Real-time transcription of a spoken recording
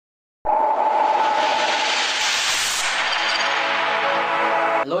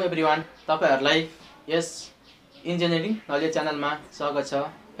Hello everyone, तपाईहरुलाई यस engineering knowledge च्यानलमा स्वागत छ।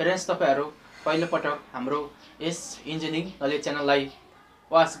 फ्रेन्ड्स, तपाईहरु पहिलो पटक हाम्रो यस इन्जिनियरिङ नलेज च्यानललाई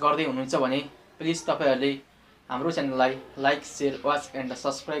वाच गर्दै हुनुहुन्छ भने प्लिज तपाईहरुले हाम्रो च्यानललाई like, share, watch and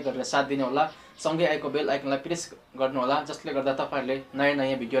subscribe गरेर साथ दिनु होला। सँगै आएको बेल आइकनलाई प्रेस गर्नु होला, जसले गर्दा तपाईहरुले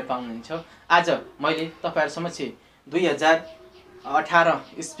नयाँ भिडियोहरु पाउनुहुन्छ। आज मैले तपाईहरु समक्ष 2018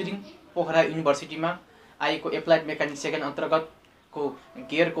 स्प्रिङ पोखरा युनिभर्सिटीमा आएको एप्लाइड मेकानिक सेकेन्ड अन्तर्गत को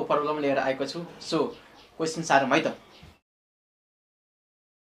गियर को प्रब्लम लिएर आएको छु। सो क्वेशन सारौँ है त।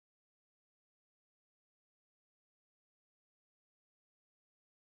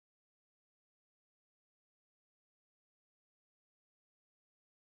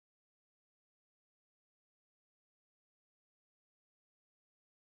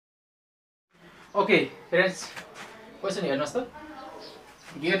 ओके फ्रेन्ड्स, क्वेशन हेर्नुस् त।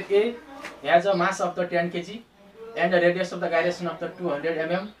 Gear A has a mass of the 10 kg and a radius of the gyration of the 200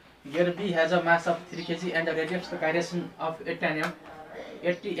 mm. Gear B has a mass of 3 kg and a radius of the gyration of 80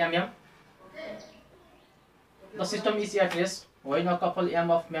 mm. The system is at rest when a couple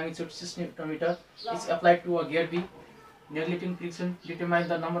m of magnitude 6 Nm is applied to a gear B. Neglecting friction, determine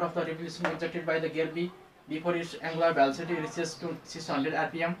the number of the revolution exerted by the gear B before its angular velocity reaches to 600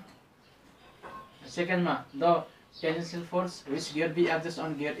 rpm. Second ma, the tangential force which gear B exerts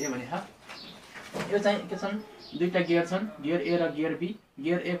on gear A भने हा। यो चाहिँ के छन्, दुईटा gear छन्, gear A र gear B।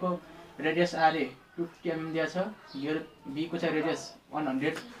 Gear A को रेडियस RA 250 mm दिया छ, गियर B को चाहिँ रेडियस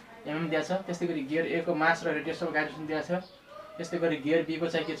 100 mm दिया छ। त्यस्तै गरी गियर A को मास र रेडियस अफ गाइरेसन दिया छ। त्यस्तै गरी गियर B को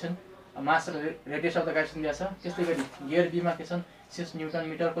चाहिँ के छन्, मास र रेडियस अफ द गाइरेसन दिया छ। त्यस्तै गरी गियर B मा के छन्, 6 न्यूटन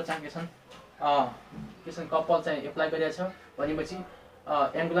मिटर को चाहिँ के छन् कपल चाहिँ एप्लाई गरिएको छ। भनेपछि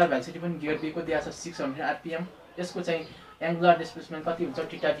एंगुलर भेलोसिटी पनि गियर B को दिया छ 600 rpm। यसको चाहिँ एंगुलर डिस्प्लेसमेन्ट कति हुन्छ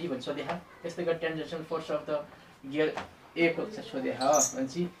थीटा b भन्छ सोधेहा। त्यस्तै गरी टेन्जेन्शियल force of the gear A को चाहिँ सोधेहा।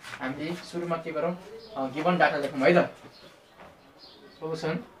 भनेपछि हामीले सुरुमा के गरौँ, गिवन डाटा लेखौँ है त।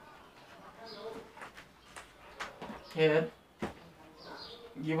 Solution here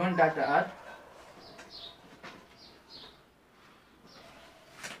given data are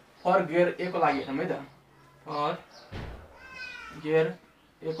for gear A को लागि हेरौँ है त। for gear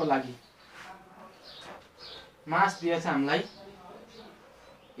A को लागि मास दिया छ हामीलाई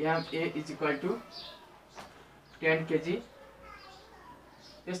MA is equal to 10 kg।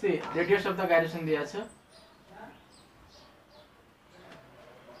 त्यस्तै रेडियस अफ द गाइरेसन दिया छ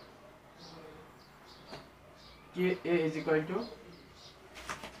KA is equal to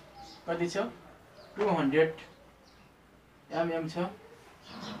कति छ 200 mm छ।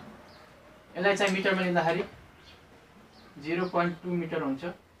 यसलाई चाहिँ मिटरमा लिँदाखेरि 0.2 मिटर हुन्छ।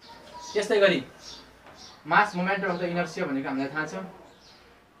 त्यस्तै गरी मास मोमेन्ट अफ द इनर्सिया भनेको हामीलाई थाहा छ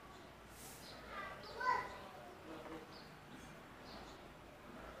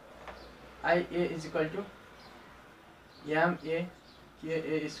IA is equal to MA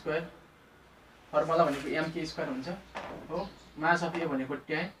KA square. Formula भनेको MK स्क्वायर हुन्छ हो। मास अफ A भनेको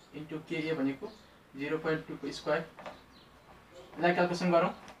 10 इन्टु KA भनेको 0.2 को स्क्वायर। यसलाई क्याल्कुलेसन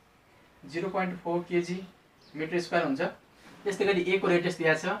गरौँ, 0.4 kg मिटर स्क्वायर हुन्छ। त्यस्तै गरी A को रेडियस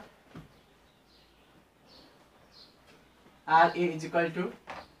दिया छ RA is equal to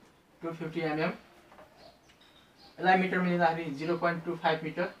 250 mm। यसलाई मिटरमा लिँदाखेरि 0.25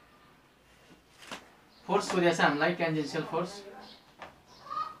 मिटर। फोर्स सोधेको छ हामीलाई टेन्जेन्शियल फोर्स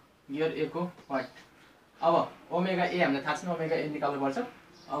गियर A को वाट। अब ओमेगा A हामीलाई थाहा छैन, ओमेगा A निकाल्नु पर्छ।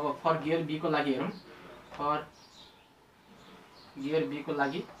 अब फर गियर B को लागि हेरौँ। फर गियर B को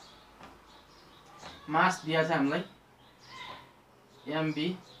लागि मास दिया छ हामीलाई MB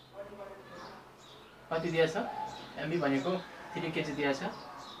कति दिया छ, MB भनेको 3 kg दिया छ।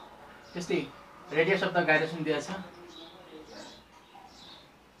 त्यस्तै रेडियस अफ द गाइरेसन दिया छ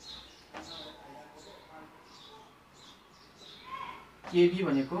KB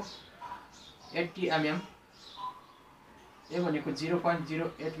भनेको 80 mm। A भनेको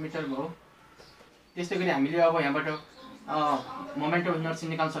 0.08 मिटर भयो। त्यस्तै गरी हामीले अब यहाँबाट मोमेन्ट अफ इनर्सिया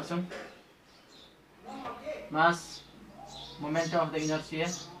निकाल्न सक्छौँ। मास moment of the inertia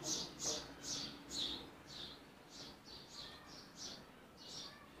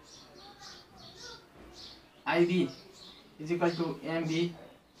IB is equal to MB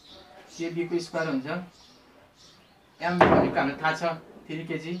KB को स्क्वायर हुन्छ। MB भनेको हामीलाई थाहा छ 3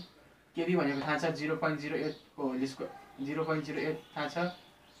 kg, KB भनेको थाहा छ 0.08 को होल स्क्वायर, 0.08 थाहा छ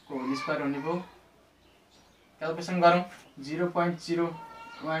को होल स्क्वायर हुने भयो। क्याल्कुलेसन गरौँ,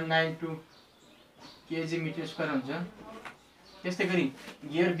 0.0192 kg मिटर स्क्वायर हुन्छ। त्यस्तै गरी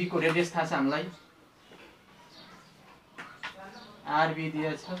गियर B को रेडियस थाहा छ हामीलाई RB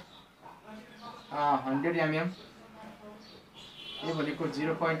दिया छ 100 mm। यो भनेको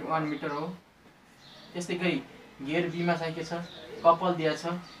 0.1 मिटर हो। त्यस्तै गरी गियर बी मा चाहिँ के छ, कपल दिया छ,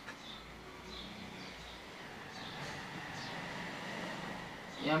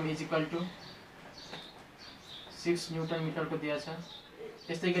 m = 6 न्यूटन मिटर को दिया छ।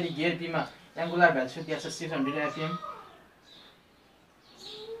 त्यस्तै गरी गियर बी मा एंगुलर भ्यालु दिया छ 600 rpm।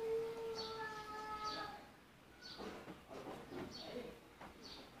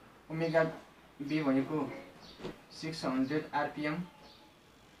 ओमेगा बी भनेको 600 rpm।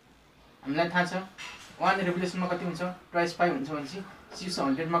 हामीलाई थाहा छ 1 रेभोल्युसन मा कति हुन्छ, ट्वाइस पाई हुन्छ भनेपछि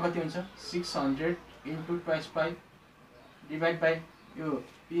 600 मा कति हुन्छ, 600 * ट्वाइस पाई डिभाइड बाइ यो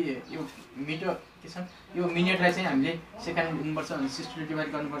मिटर के छ, यो मिनेटलाई चाहिँ हामीले सेकेन्ड लिनुपर्छ अनि 60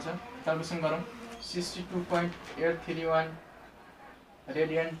 डिभाइड गर्नुपर्छ। क्याल्कुलेसन गरौँ। 62.831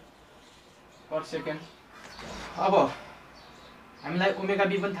 रेडियन पर सेकेन्ड। अब हामीलाई ओमेगा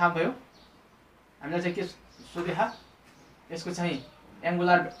बी पनि थाहा भयो। हामीलाई चाहिँ के सोधेहा, यसको चाहिँ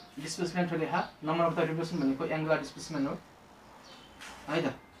एंगुलर डिस्प्लेसमेन्ट हो लेखा। नम्बर अफ द रिभोल्युसन भनेको एंगुलर डिस्प्लेसमेन्ट हो है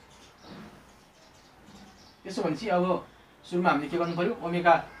त। त्यसो भनेपछि अब सुरुमा हामीले के गर्नु पर्यो,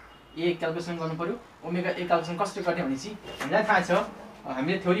 ओमेगा ए क्याल्कुलेसन गर्नु पर्यो। ओमेगा ए क्याल्कुलेसन कसरी गर्ने भनेपछि हामीलाई थाहा छ,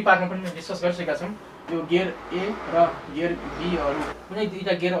 हामीले थ्योरी पार्टमा पनि डिस्कस गरिसकेका छौँ। यो गियर ए र गियर बीहरू कुनै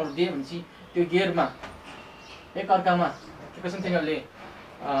दुईटा गियरहरू दिए भनेपछि त्यो गियरमा एकअर्कामा के गर्छन्, तिनीहरूले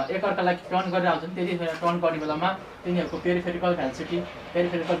एकअर्कालाई टर्न गरेर आउँछन्। त्यतिखेर टर्न गर्ने बेलामा तिनीहरूको पेरिफेरिकल भेलोसिटी,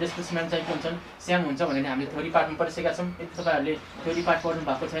 पेरिफेरिकल डिस्प्लेसमेन्ट चाहिँ के हुन्छन्, सेम हुन्छ भनेर हामीले थ्योरी पार्टमा पढिसकेका छौँ। यदि तपाईँहरूले थ्योरी पार्ट पढ्नु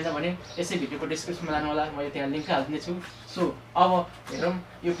भएको छैन भने यसै भिडियोको डिस्क्रिप्सनमा जानु होला, म त्यहाँ लिङ्क हालिदिनेछु। सो अब हेरौँ,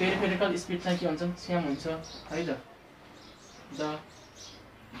 यो पेरिफेरिकल स्पिड चाहिँ के हुन्छन्, सेम हुन्छ है त। The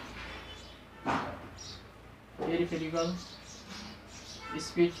पेरिफेरिकल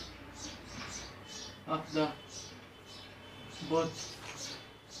speed of the both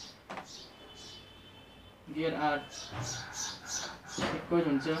gear are equal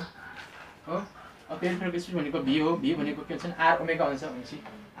हुन्छ हो। अब पेरिफेरिकल स्पिड भनेको भी हो। भी भनेको के हुन्छ, आर ओमेगा हुन्छ भनेपछि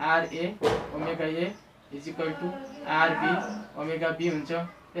R A omega A = R B omega be हुन्छ।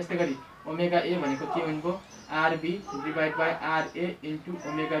 त्यस्तै गरी ओमेगा ए भनेको के हुनेको, R B divide by R A *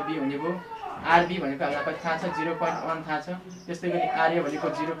 omega be हुनेको। आर बी भनेको हामीलाई कति थाहा छ, 0.1 थाहा छ। त्यस्तै गरी आर ए भनेको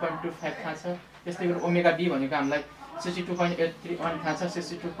 0.25 थाहा छ। त्यस्तै गरी ओमेगा बी भनेको हामीलाई 62.831 थाहा छ,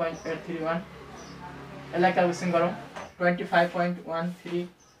 62.831। यसलाई क्याल्कुलेसन गरौँ।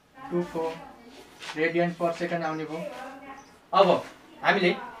 25.1324 रेडियन पर सेकेन्ड आउने भयो। अब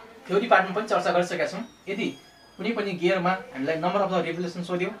हामीले थ्योरी पार्टमा पनि चर्चा गरिसकेका छौँ। यदि कुनै पनि गियरमा हामीलाई नम्बर अफ द रिभोल्युसन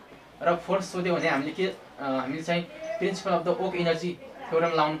सोध्यो र फोर्स सोध्यो भने हामीले चाहिँ principal of the work energy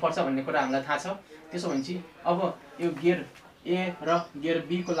theorem लाउनुपर्छ भन्ने कुरा हामीलाई थाहा छ। त्यसो भनेपछि अब यो गियर ए र गियर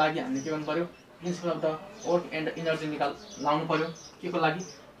बी को लागि हामीले के गर्नु पर्यो, principal of the work and energy लाउनु पर्यो। के को लागि,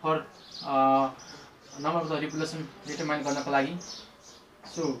 for number of the revolution determine गर्नको लागि।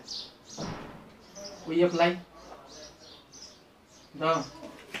 So we apply the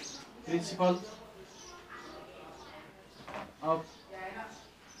principal of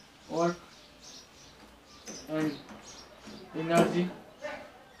work and energy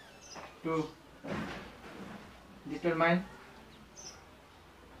to determine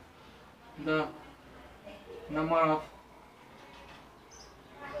the number of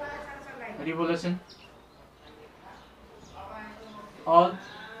revolution. All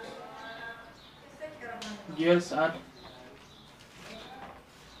gears are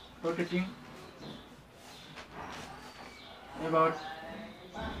rotating about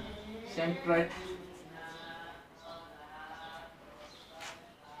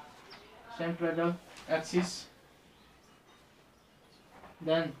centroidal axis.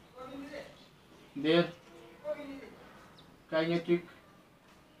 Then their kinetic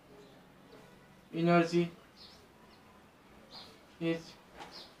energy is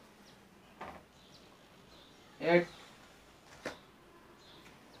at.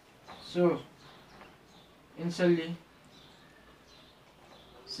 So initially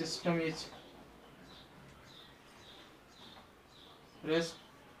system is rest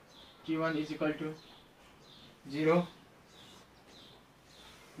T1 is equal to 0.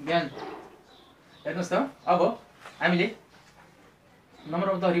 Then हेर्नुस् त, अब हामीले number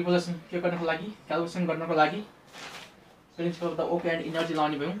of the revolution के गर्नको लागि, calculation गर्नको लागि principal of the work and energy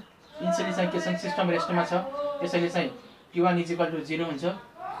लाउने भयौँ। इनिसियली चाहिँ के छ, सिस्टम रेस्टमा छ, त्यसैले चाहिँ T1 is equal to 0 हुन्छ।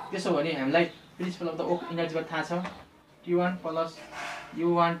 त्यसो भने हामीलाई प्रिन्सिपल अफ द वर्क इनर्जीबाट थाहा छ, T1 +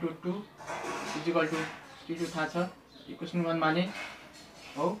 U1 to 2 is equal to T2 थाहा छ। इक्वेसन 1 माने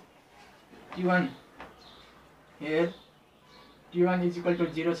हो। T1 here T1 is equal to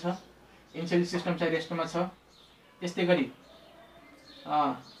 0 छ, इनिसियली सिस्टम चाहिँ रेस्टमा छ। त्यस्तै गरी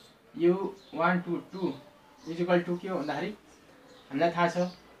U1 to 2 is equal to के हो भन्दाखेरि हामीलाई थाहा छ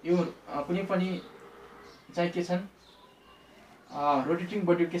यो कुनै पनि चाहिँ के छन् रोटेटिङ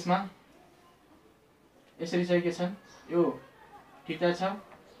बडीको केसमा यसरी चाहिँ के छन् यो थीटा छ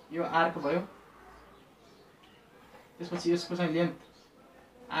यो आर्क भयो त्यसपछि यसको चाहिँ लेन्थ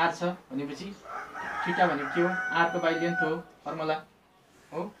आर छ भनेपछि थीटा भनेको के हो आर को बाइ लेन्थ हो फर्मुला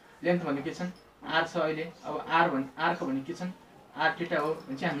हो लेन्थ भनेको के छन् आर छ अहिले अब आर को भनेको के छन् आर थीटा हो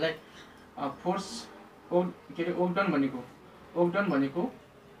भने चाहिँ हामीलाई फोर्स के अरे वर्क डन भनेको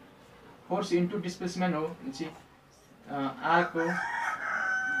फोर्स इन्टु डिस्प्लेसमेन्ट हो भने चाहिँ आर को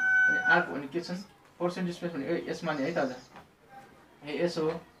भनेको के छन् फोर्स इन्टु डिस्प्लेसमेन्ट एस माने है त अझ एस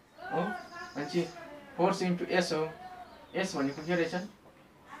हो भने चाहिँ फोर्स इन्टु एस हो एस भनेको के रहेछ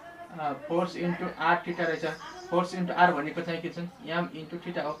फोर्स इन्टु आर थीटा रहेछ फोर्स इन्टु आर भनेको चाहिँ के छन् एम इन्टु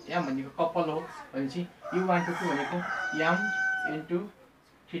थीटा हो एम भनेको कपल हो भनेपछि U12 भनेको एम इन्टु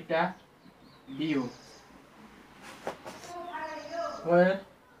थीटा बी हो where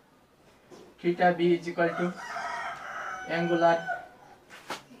theta b is equal to angular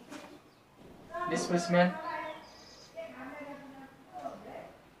displacement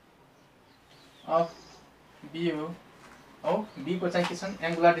of b हो b को चाहिँ के छन्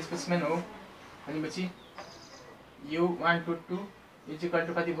एंगुलर डिस्प्लेसमेन्ट हो भनेपछि U12 is equal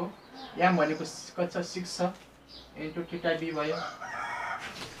to कति भयो m भनेको कति छ 6 छ इन्टु थीटा b भयो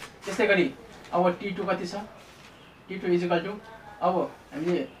त्यस्तै गरी अब T2 कति छ T2 is equal to अब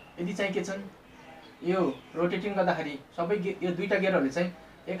हामीले यदि चाहिँ के छन् यो रोटेटिङ गर्दाखेरि सबै यो दुईटा गियरहरुले चाहिँ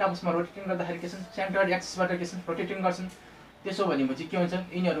एक आपसमा रोटेटिङ गर्दाखेरि के छन् सेन्ट्रोइड एक्सिसबाट के छन् रोटेटिङ गर्छन् त्यसो भनेपछि के हुन्छ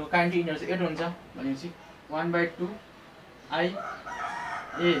यिनीहरुको काइनेटिक इनर्जी एड हुन्छ भनेपछि 1/2 I a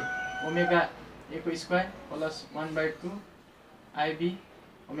ओमेगा a को square plus 1/2 IB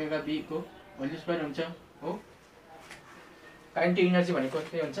omega b को होल स्क्वायर हुन्छ हो काइनेटिक इनर्जी भनेको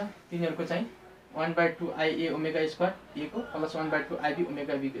के हुन्छ तिनीहरुको चाहिँ 1/2 IA ओमेगा स्क्वायर a को प्लस 1/2 IB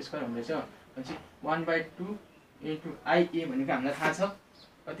ओमेगा b को स्क्वायर हुँदैछ भनेपछि 1/2 इन्टु IA भनेको हामीलाई थाहा छ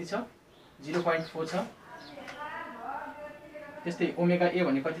कति छ 0.4 छ त्यस्तै ओमेगा a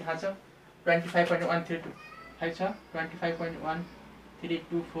भनेको कति थाहा छ 25.135 छ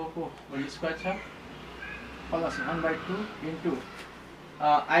 25.1324 को होल स्क्वायर छ प्लस 1/2 इन्टु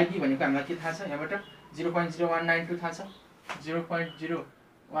IB भनेको हामीलाई के थाहा छ यहाँबाट 0.0192 थाहा छ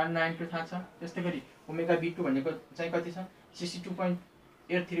 0.0192 थाहा छ त्यस्तै गरी ओमेगा b2 भनेको चाहिँ कति छ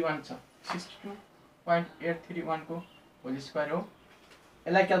 62.831 छ 62.831 को होल स्क्वायर हो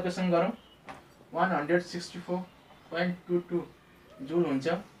यसलाई क्याल्कुलेसन गरौँ 164.22 जुल हुन्छ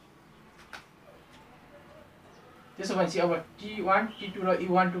त्यसो भनेपछि अब T1 T2 र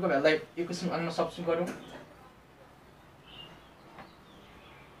U12 को भ्यालुलाई इक्वेसन 1 मा सब्स्टिट्युट गरौँ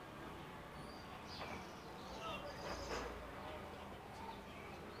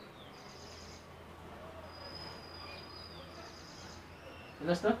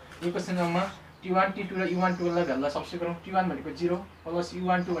जस्तो इक्वेसन मा T1 T2 र U12 लाई भ्यालुलाई सब्स्टिट्युट गरौँ T1 भनेको 0 प्लस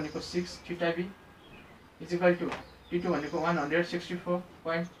U12 भनेको 6 theta b is equal to T2 भनेको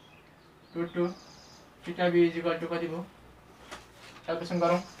 164.22 theta b is equal to कति भयो क्याल्कुलेसन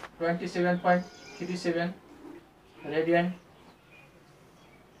गरौँ 27.37 रेडियन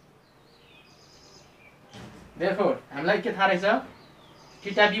देयरफोर हामीलाई के थाहा रहेछ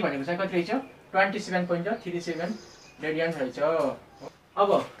थीटा b भनेको चाहिँ कति रहेछ 27.37 रेडियन रहेछ अब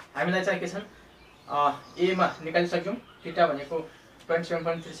हामीलाई चाहिँ के छन् a मा निकालिसक्यौं थीटा भनेको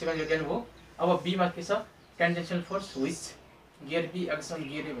 27.37 रेडियन हो अब b मा के छ टेन्जेन्शियल force which gear b action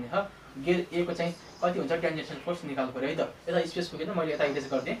gear a भने ह गियर a को चाहिँ कति हुन्छ टेन्जेन्शियल फोर्स निकाल्नु पर्यो है त यता स्पेस पुगेन मैले यता इरेज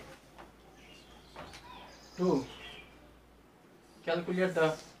गर्दै to calculate the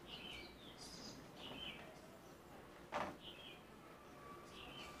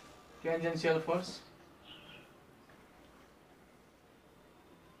टेन्जेन्शियल force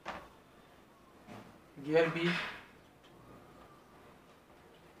gear B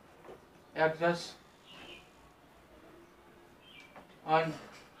exerts on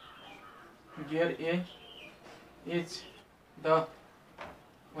gear A is the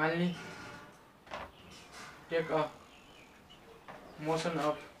only take a motion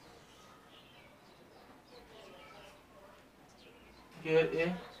of gear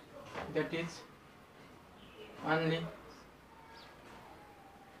A that is only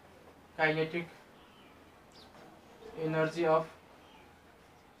kinetic energy of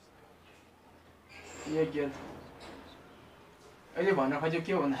a gear अहिले भन्न खोजेको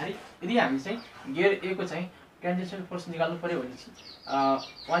के हो भन्दाखेरि यदि हामी चाहिँ गियर A को चाहिँ टेन्जेन्शियल फोर्स निकाल्नु पर्यो भने चाहिँ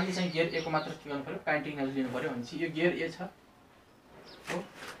ओन्ली चाहिँ गियर A को मात्र के गर्नु पर्यो काइनेटिक एनर्जी लिनु पर्यो भने चाहिँ यो गियर A छ हो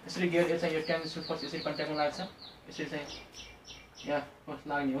यसरी गियर A चाहिँ यो टेन्जेन्शियल फोर्स यसरी कन्ट्याक्टमा लाग्छ यसरी चाहिँ यहाँ फोर्स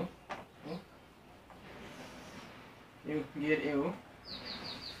लाग्ने हो यो गियर ए हो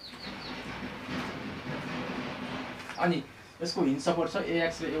अनि यसको हिन्ज सपोर्ट छ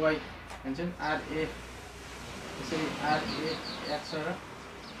AX र AY भन्छन् RA यसरी RAX र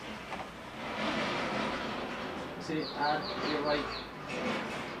यसरी RAY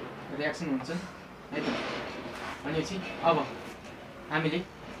रियाक्सन हुन्छन् है त भनेपछि अब हामीले के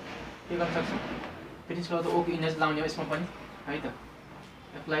गर्न सक्छौँ प्रिन्सिपल अफ ओको इमेज लाउने हो यसमा पनि है त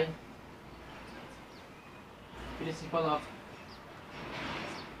apply principal of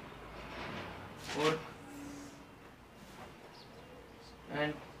work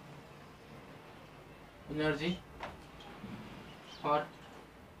and energy for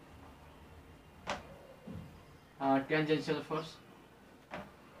tangential force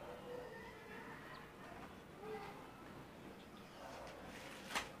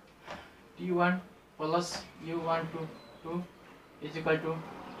T1 plus U1 2 is equal to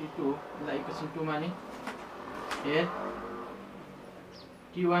T2 like equation 2 माने here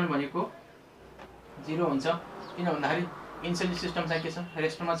T1 भनेको 0 हुन्छ किन भन्दाखेरि इन्सुलिन सिस्टम चाहिँ के छ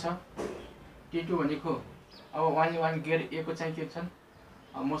रेस्टमा छ T2 भनेको अब 1 गियर ए को चाहिँ के छ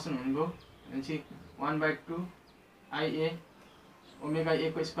मोसन हुनुभयो भनेपछि 1/2 IA ओमेगा ए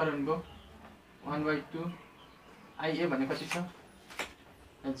को स्क्वायर हुनुभयो 1/2 IA भने कति छ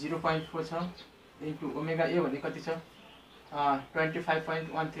 0.4 छ इन्टु ओमेगा ए भने कति छ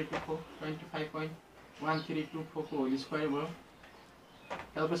 25.1324 25.1324 को होल स्क्वायर भयो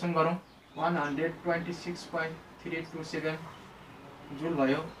क्याल्कुलेसन गरौँ 126.327 जुल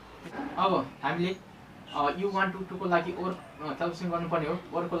भयो अब हामीले U122 को लागि ओर क्याल्कुलेसन गर्नुपर्ने हो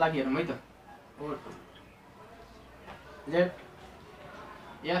ओरको लागि हेरौँ है त ओर late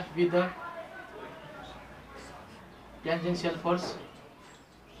F be the tangential force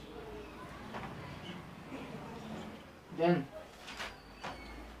then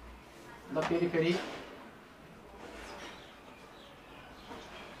the periphery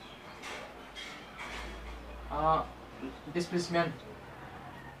displacement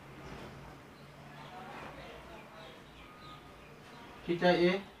theta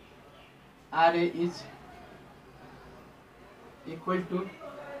A RA is equal to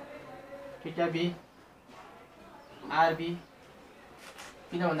theta B RB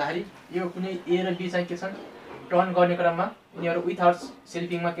किन भन्दाखेरि यो कुनै A र B चाहिँ के छन् टर्न गर्ने क्रममा यिनीहरू विथआउट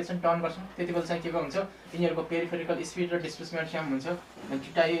सेल्फिङमा के छन् टर्न गर्छन् त्यतिबेला चाहिँ के हुन्छ यिनीहरूको पेरिफेरिकल स्पिड र डिस्प्लेसमेन्ट सेम हुन्छ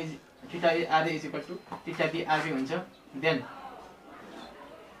theta A RA is equal to theta B RB हुन्छ देन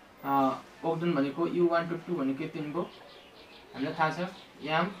ओक्डन भनेको U122 भनेको यति हुनुभयो हामीलाई थाहा छ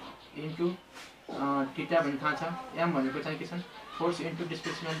m इन्टु थीटा भन्ने थाहा छ m भनेको चाहिँ के छन् फोर्स इन्टु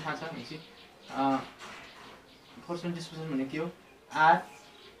डिस्प्लेसमेन्ट थाहा छ भनेपछि फोर्स इन्टु डिस्प्लेसमेन्ट भनेको के हो R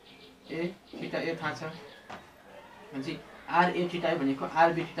A थीटा A थाहा छ भनेपछि RA थीटा A भनेको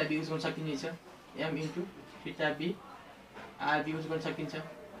RB थीटा B युज गर्न सकिनेछ m into theta B RB use गर्न सकिन्छ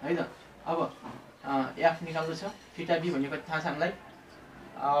है त अब f निकाल्नु छ थीटा B भनेको थाहा छ हामीलाई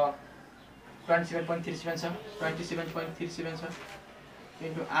 27.37 छ 27.37 छ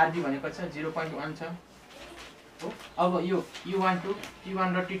इन्टु RB भनेको छ 0.1 छ हो अब यो U12 T1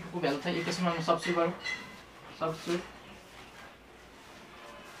 र T2 को भ्यालु चाहिँ इक्वेसनमा सब्स्टिट्युट गरौँ substitute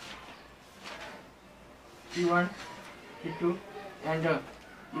T1 T2 and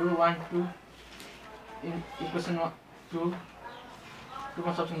U12 in equation 2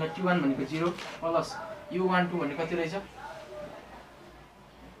 मा सब्स्टिट्युट T1 भनेको 0 प्लस U12 भनेको कति रहेछ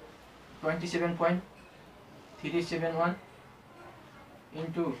 27.371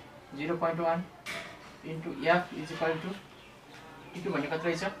 into 0.1 into F is equal to T2 भनेको कति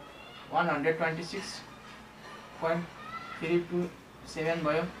रहेछ 126.327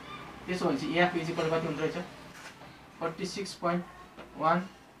 भयो त्यसो भनेपछि F is equal to कति हुन्छ रहेछ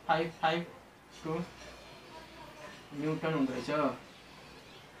 46.1552 न्युटन हुन्छ रहेछ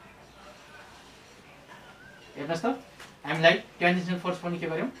हेर्नुस् त हामीलाई टेन्जेन्सियल फोर्स पनि के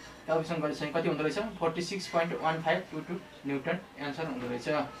गर्यौं क्याल्कुलेसन गरेपछि कति हुँदो रहेछ 46.1522 न्युटन एन्सर हुँदो रहेछ